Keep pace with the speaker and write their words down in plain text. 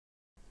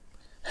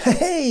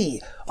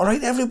Hey!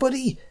 Alright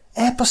everybody,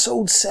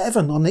 episode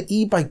 7 on the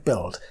e-bike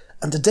build.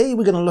 And today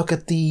we're going to look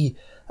at the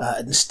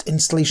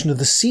installation of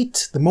the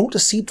seat, the motor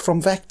seat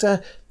from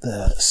Vector,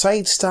 the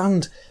side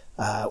stand.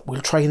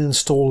 We'll try and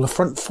install the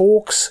front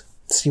forks,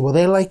 see what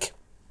they're like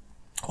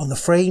on the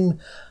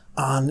frame.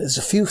 And there's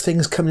a few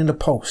things coming into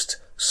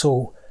post.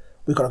 So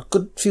we've got a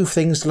good few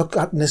things to look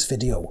at in this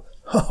video.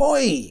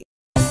 Ahoy!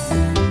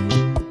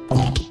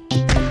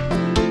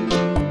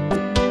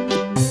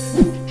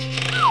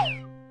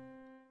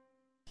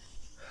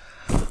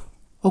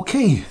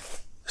 Okay,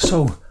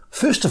 so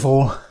first of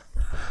all,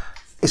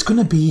 it's going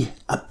to be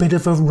a bit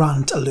of a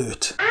rant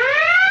alert.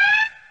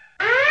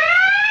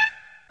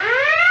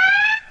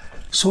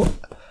 So,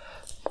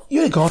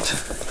 you got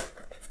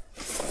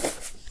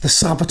the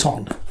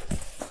Sabvoton.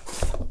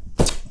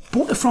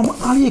 Bought it from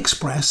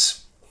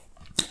AliExpress,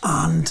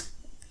 and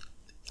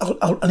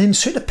I'll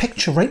insert a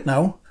picture right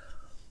now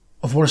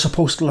of what it's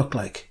supposed to look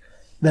like.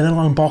 Then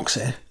I'll unbox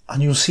it,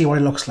 and you'll see what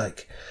it looks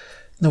like.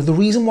 Now, the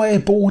reason why I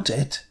bought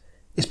it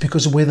is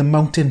because of where the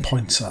mounting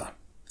points are.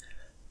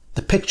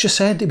 The picture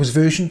said it was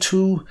version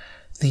 2,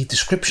 the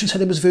description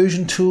said it was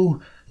version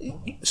 2,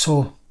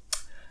 so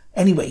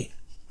anyway,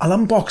 I'll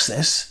unbox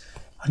this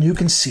and you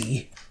can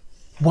see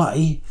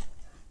why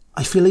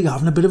I feel like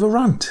having a bit of a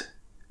rant,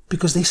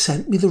 because they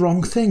sent me the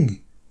wrong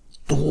thing.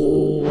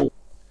 Oh.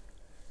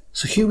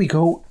 So here we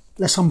go,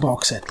 let's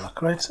unbox it,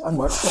 look, right? I'm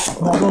going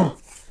to model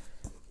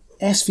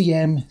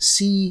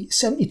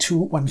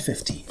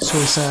SVMC72150, so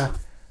it's a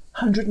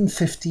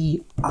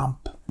 150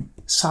 amp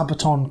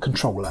Sabvoton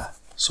controller.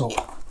 So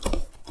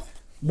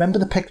remember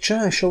the picture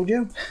I showed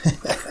you?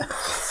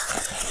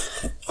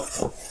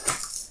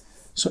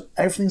 So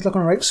everything's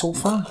looking right so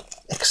far,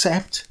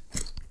 except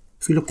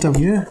if you look down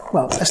here,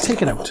 well, let's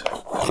take it out.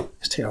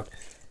 Let's take it out.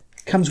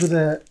 It comes with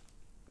the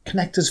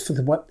connectors for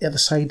the other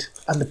side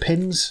and the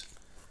pins,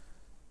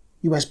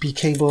 USB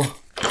cable.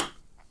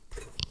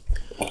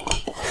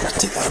 Let's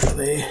take that out of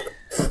there.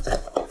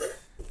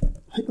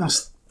 I think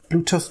that's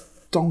Bluetooth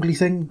dongly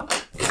thing.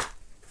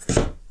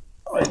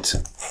 Right,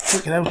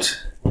 take it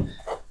out,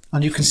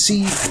 and you can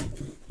see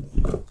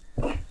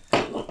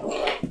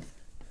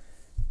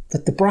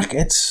that the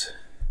brackets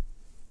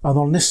are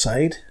on this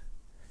side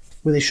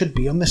where they should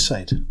be on this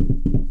side.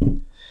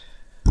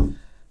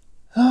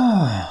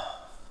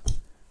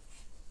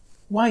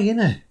 Why,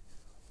 innit?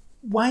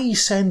 Why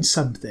send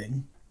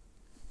something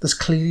that's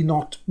clearly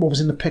not what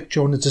was in the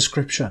picture or in the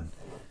description?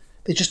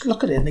 They just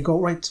look at it and they go,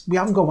 right, we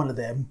haven't got one of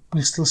them,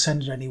 we'll still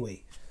send it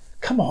anyway.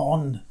 Come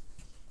on.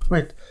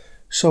 Right,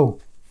 so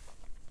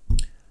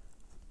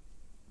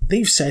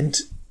they've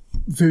sent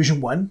version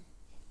 1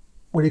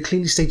 where it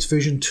clearly states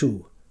version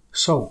 2.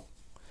 So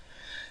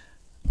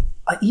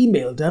I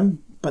emailed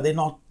them, but they're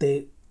not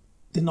there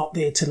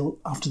till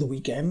after the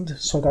weekend,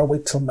 so I gotta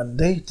wait till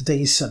Monday.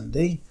 Today is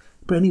Sunday.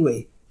 But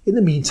anyway, in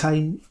the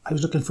meantime, I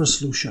was looking for a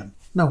solution.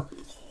 Now,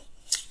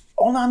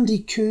 on Andy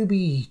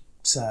Kirby's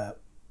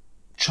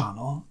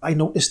channel, I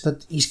noticed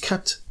that he's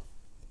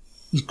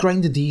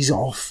grinded these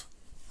off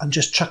and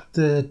just chucked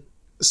the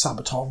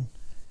Sabvoton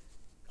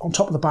on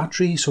top of the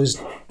battery, so he's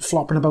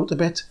flopping about a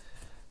bit.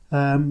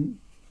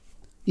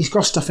 He's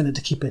got stuff in it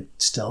to keep it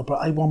still,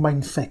 but I want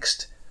mine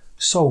fixed.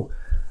 So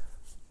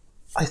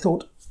I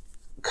thought,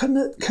 can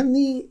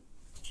the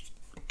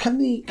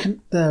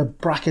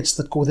brackets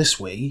that go this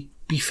way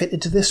be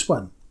fitted to this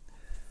one?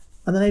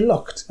 And then I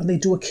looked, and they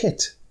do a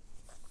kit.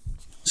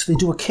 So they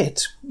do a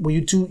kit where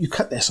you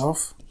cut this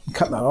off, you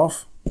cut that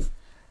off,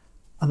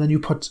 and then you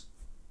put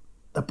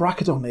a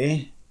bracket on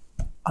there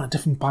and a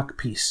different back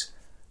piece.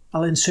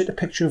 I'll insert a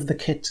picture of the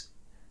kit.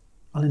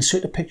 I'll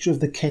insert a picture of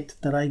the kit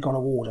that I got to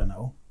order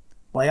now.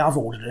 Well, I have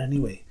ordered it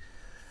anyway.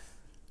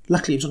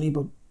 Luckily, it was only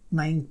about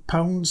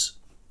 £9,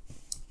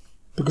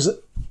 because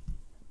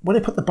when I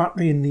put the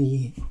battery in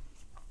the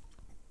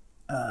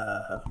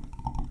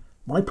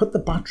when I put the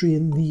battery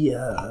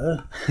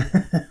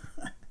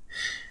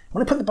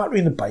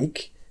in the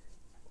bike,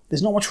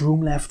 there's not much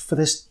room left for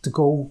this to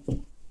go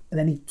in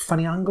any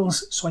funny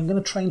angles, so I'm going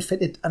to try and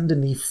fit it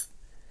underneath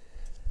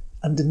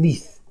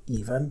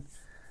even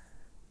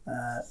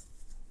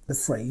the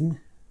frame.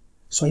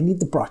 So I need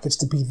the brackets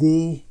to be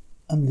there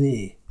and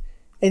there.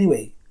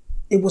 Anyway,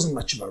 it wasn't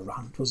much of a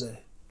rant, was it?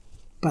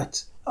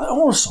 But I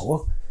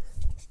ordered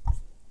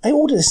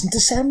this in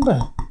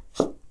December,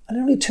 and it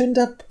only turned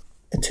up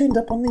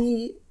on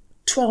the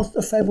 12th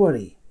of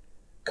February.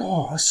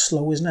 God, that's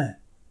slow, isn't it?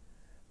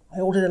 I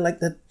ordered it like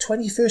the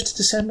 21st of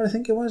December, I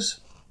think it was.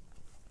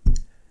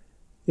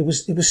 It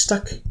was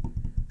stuck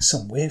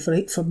somewhere for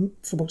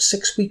about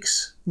 6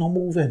 weeks, not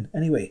moving.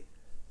 Anyway,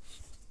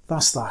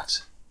 that's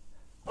that.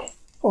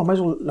 Oh, I might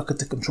as well look at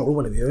the control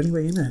while I'm here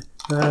anyway, innit?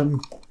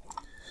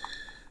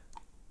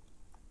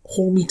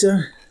 Hall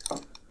meter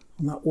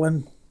on that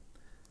one.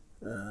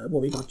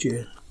 What we got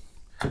here?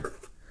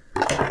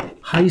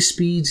 High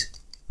speed,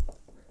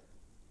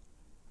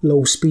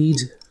 low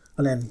speed,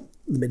 and then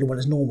the middle one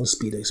is normal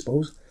speed, I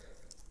suppose.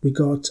 We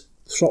got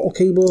throttle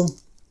cable,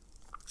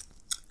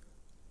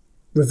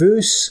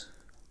 reverse,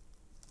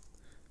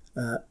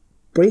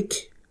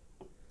 brake,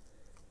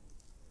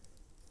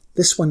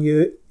 This one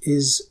here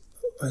is,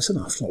 I said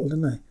that throttle,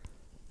 didn't I?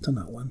 Done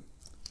that one.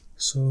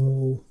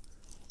 So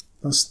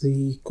that's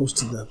goes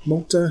to the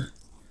motor,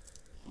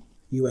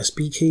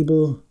 USB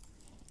cable,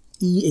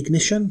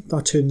 E-ignition,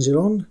 that turns it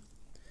on.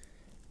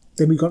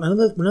 Then we've got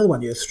another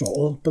one here,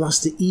 throttle, but that's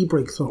the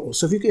e-brake throttle.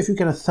 So if you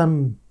get a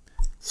thumb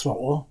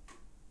throttle,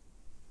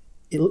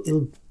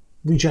 it'll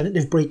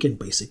regenerative braking,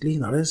 basically,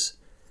 that is.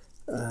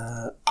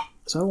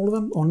 Is that all of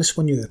them? On this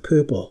one here,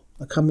 purple.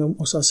 I can't remember,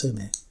 what's that saying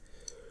there?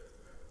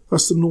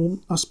 That's the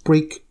norm, that's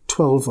brake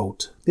 12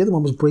 volt. The other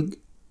one was brake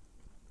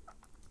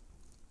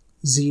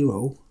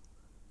 0,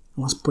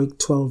 and that's brake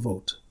 12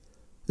 volt.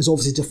 There's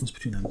obviously a difference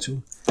between them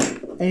two.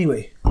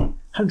 Anyway,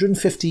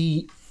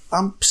 150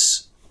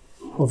 amps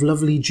of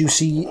lovely,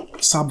 juicy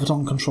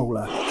Sabvoton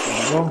controller. There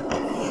we go.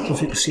 So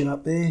if you can see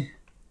that there,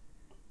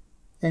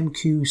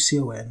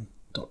 mqcon.com.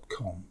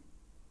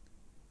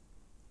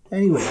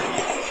 Anyway,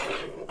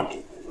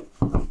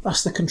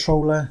 that's the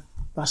controller.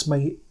 That's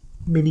my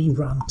mini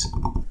rant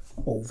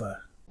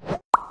over.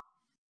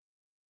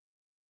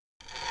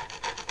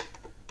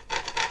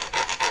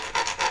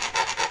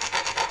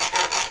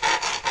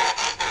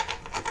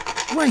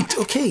 Right,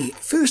 okay,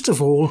 first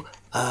of all,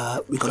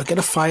 we've got to get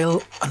a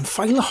file and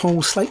file the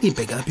hole slightly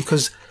bigger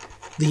because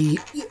the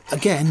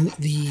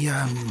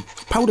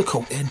powder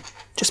coating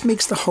just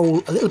makes the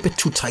hole a little bit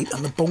too tight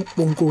and the bolt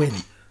won't go in.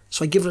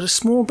 So I give it a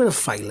small bit of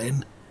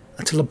filing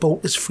until the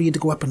bolt is free to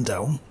go up and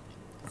down,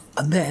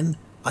 and then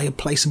I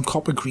apply some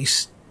copper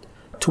grease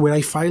to where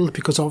I filed,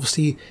 because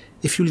obviously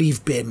if you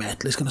leave bare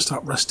metal it's going to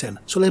start rusting.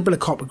 So a little bit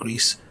of copper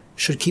grease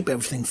should keep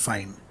everything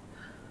fine.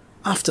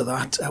 After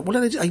that,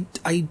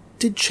 I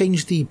did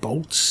change the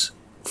bolts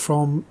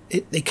from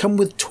it. They come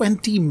with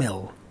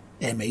 20mm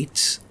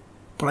M8s,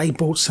 but I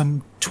bought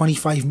some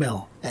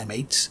 25mm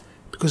M8s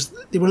because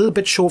they were a little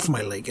bit short for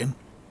my legging.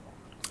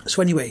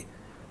 So anyway,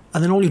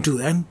 and then all you do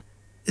then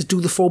is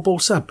do the 4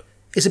 bolts up.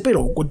 It's a bit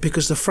awkward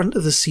because the front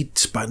of the seat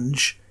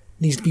sponge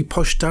needs to be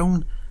pushed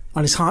down,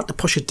 and it's hard to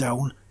push it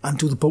down and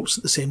do the bolts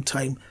at the same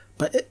time,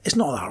 but it's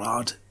not that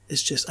hard.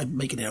 It's just I'm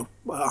making it out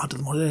harder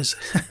than what it is.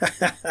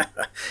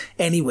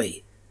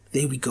 Anyway,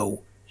 there we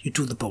go. You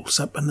do the bolts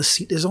up and the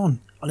seat is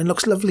on, and it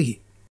looks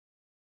lovely.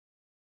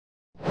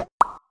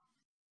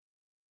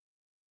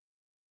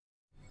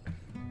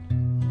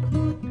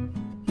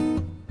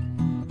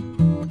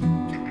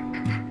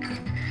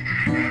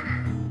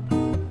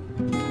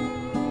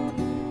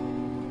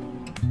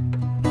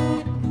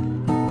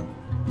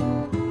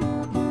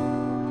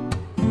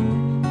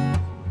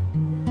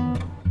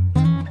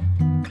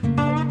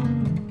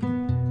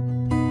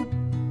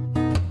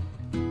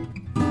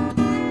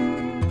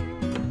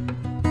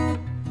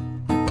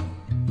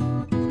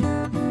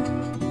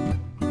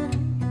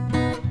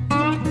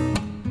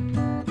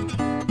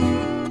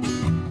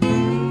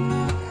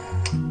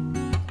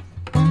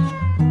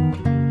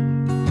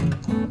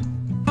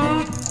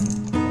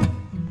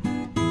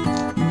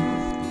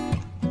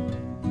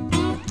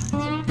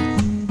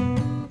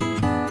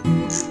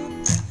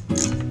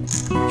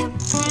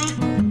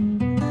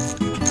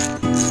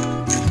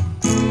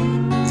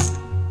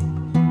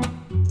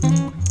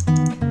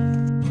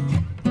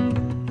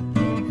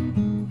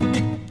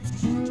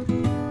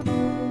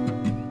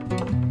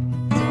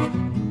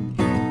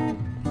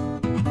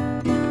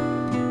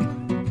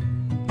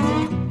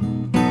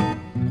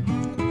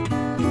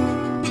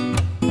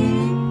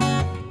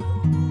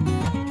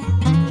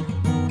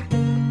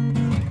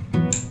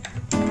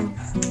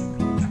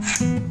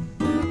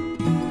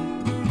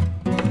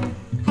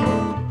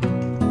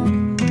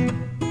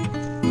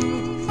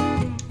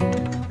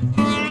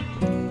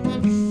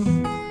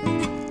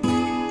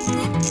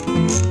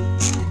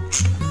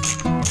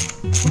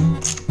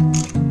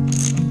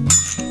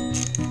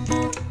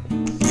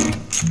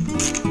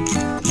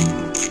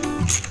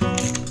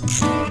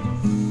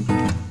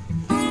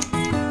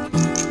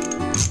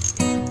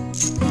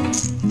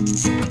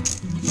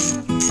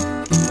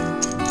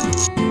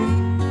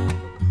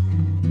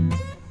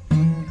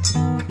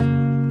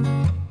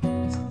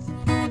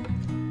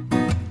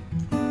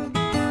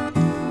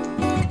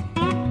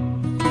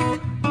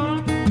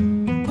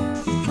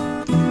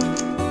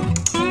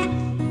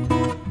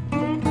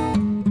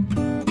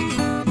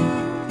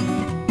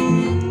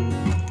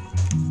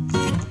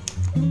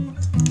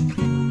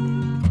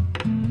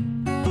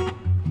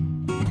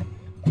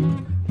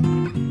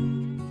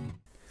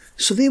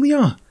 So there we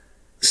are,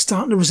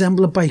 starting to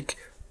resemble a bike,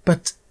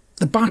 but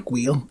the back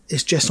wheel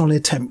is just only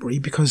temporary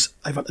because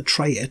I've had to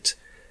try it.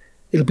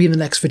 It'll be in the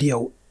next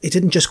video. It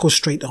didn't just go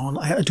straight on.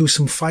 I had to do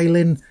some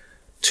filing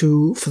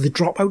for the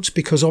dropouts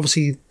because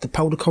obviously the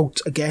powder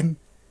coat, again,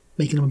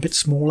 making them a bit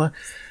smaller.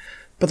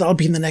 But that'll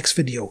be in the next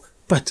video.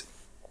 But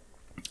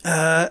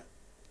I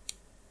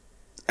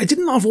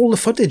didn't have all the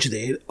footage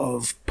there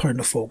of putting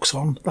the forks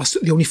on. That's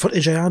the only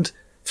footage I had.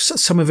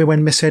 Some of it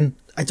went missing.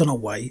 I don't know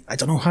why. I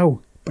don't know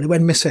how. But it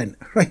went missing,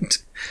 right?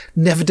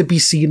 Never to be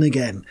seen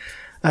again.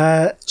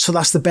 So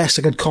that's the best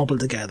I could cobble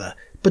together.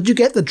 But you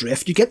get the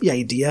drift, you get the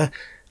idea.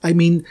 I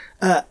mean,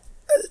 the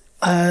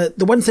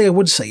one thing I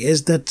would say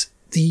is that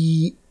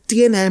the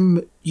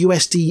D&M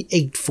USD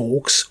 8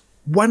 forks,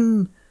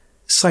 one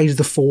side of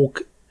the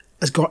fork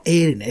has got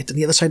air in it and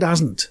the other side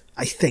hasn't,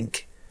 I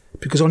think,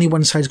 because only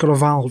one side's got a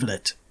valve in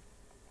it.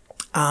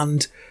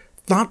 And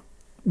that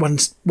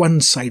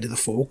one side of the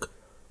fork,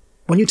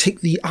 when you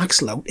take the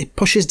axle out, it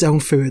pushes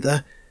down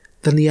further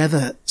than the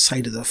other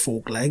side of the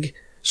fork leg.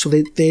 So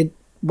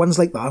one's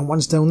like that and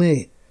one's down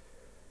there.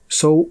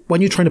 So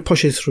when you're trying to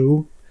push it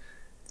through,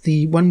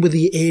 the one with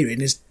the air in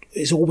is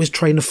always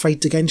trying to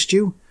fight against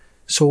you.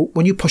 So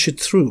when you push it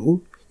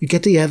through, you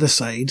get to the other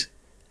side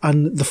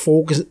and the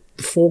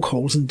fork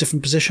hole's in a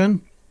different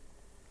position.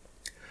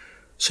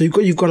 So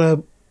you've got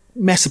to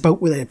mess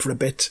about with it for a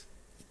bit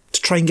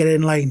to try and get it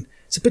in line.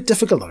 It's a bit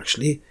difficult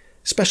actually,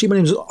 especially when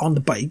it was on the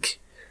bike.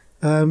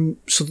 So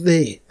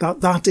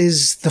that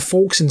is the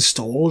forks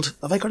installed.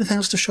 Have I got anything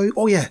else to show you?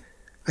 Oh yeah,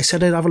 I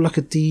said I'd have a look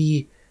at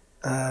the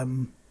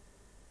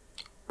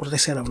what did I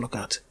say I'd have a look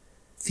at?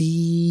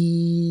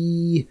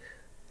 The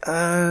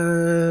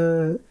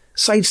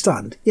side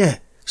stand. Yeah,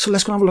 so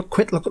let's go and have a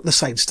quick look at the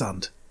side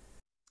stand.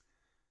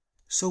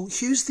 So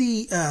here's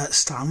the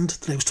stand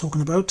that I was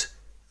talking about.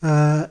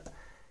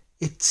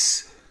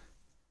 It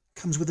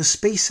comes with a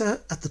spacer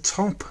at the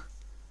top.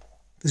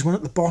 There's one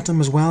at the bottom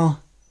as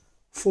well.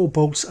 4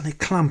 bolts, and it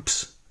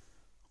clamps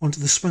onto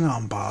the swing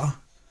arm bar.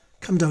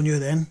 Come down here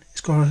then.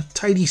 It's got a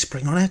tidy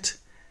spring on it.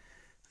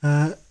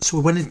 So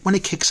when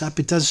it kicks up,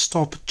 it does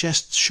stop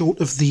just short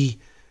of the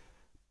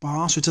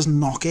bar, so it doesn't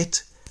knock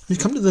it. When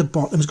you come to the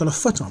bottom, it's got a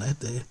foot on it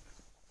there.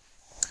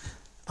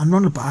 And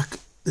on the back,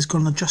 there's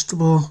got an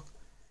adjustable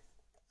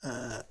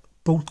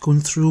bolt going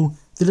through.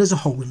 There is a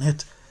hole in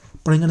it,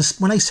 but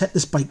when I set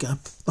this bike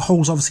up, the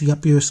hole's obviously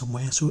up here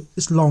somewhere, so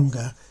it's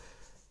longer.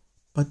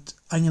 But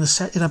I'm going to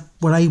set it up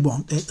where I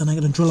want it, and I'm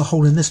going to drill a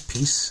hole in this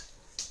piece,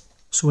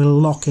 so it'll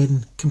lock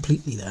in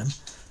completely then.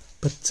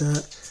 But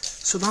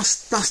so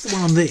that's the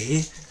one on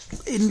there.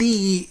 In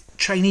the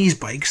Chinese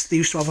bikes, they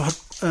used to have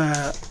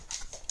a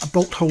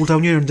bolt hole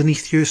down here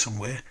underneath here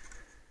somewhere,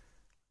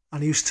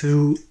 and I used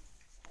to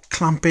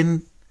clamp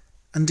in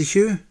under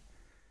here.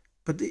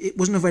 But it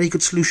wasn't a very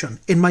good solution,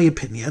 in my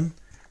opinion.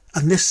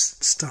 And this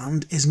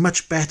stand is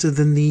much better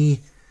than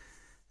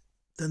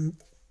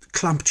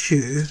clamped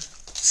here.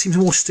 Seems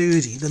more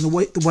sturdy than the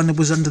one that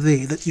was under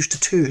there that used to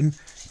turn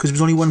because there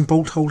was only one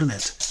bolt holding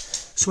it.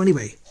 So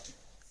anyway,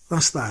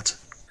 that's that.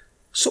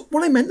 So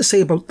what I meant to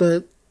say about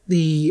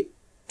the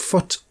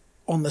foot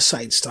on the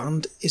side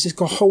stand is it's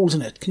got holes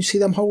in it. Can you see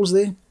them holes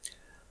there?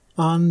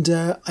 And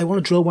I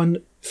want to drill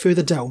one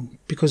further down,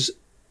 because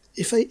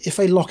if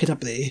I lock it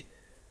up there,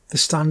 the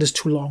stand is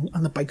too long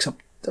and the bike's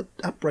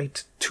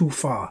upright too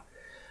far.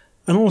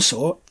 And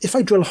also, if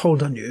I drill a hole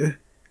down here,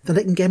 then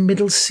I can get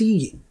middle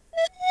C.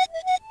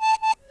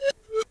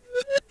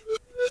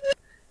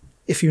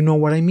 If you know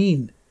what I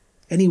mean.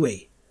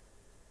 Anyway,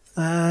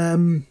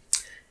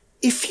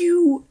 if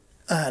you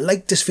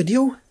like this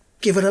video,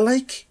 give it a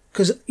like,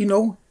 because, you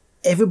know,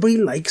 everybody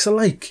likes a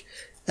like.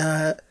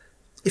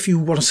 If you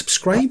want to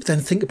subscribe, then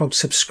think about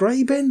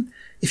subscribing.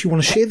 If you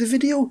want to share the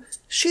video,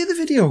 share the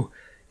video.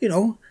 You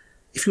know,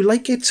 if you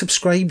like it,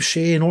 subscribe,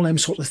 share, and all them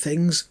sort of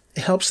things.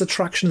 It helps the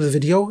traction of the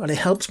video, and it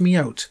helps me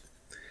out.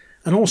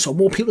 And also,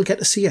 more people get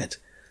to see it.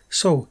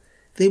 So,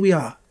 there we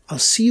are. I'll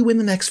see you in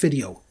the next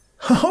video.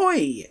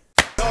 Ahoy!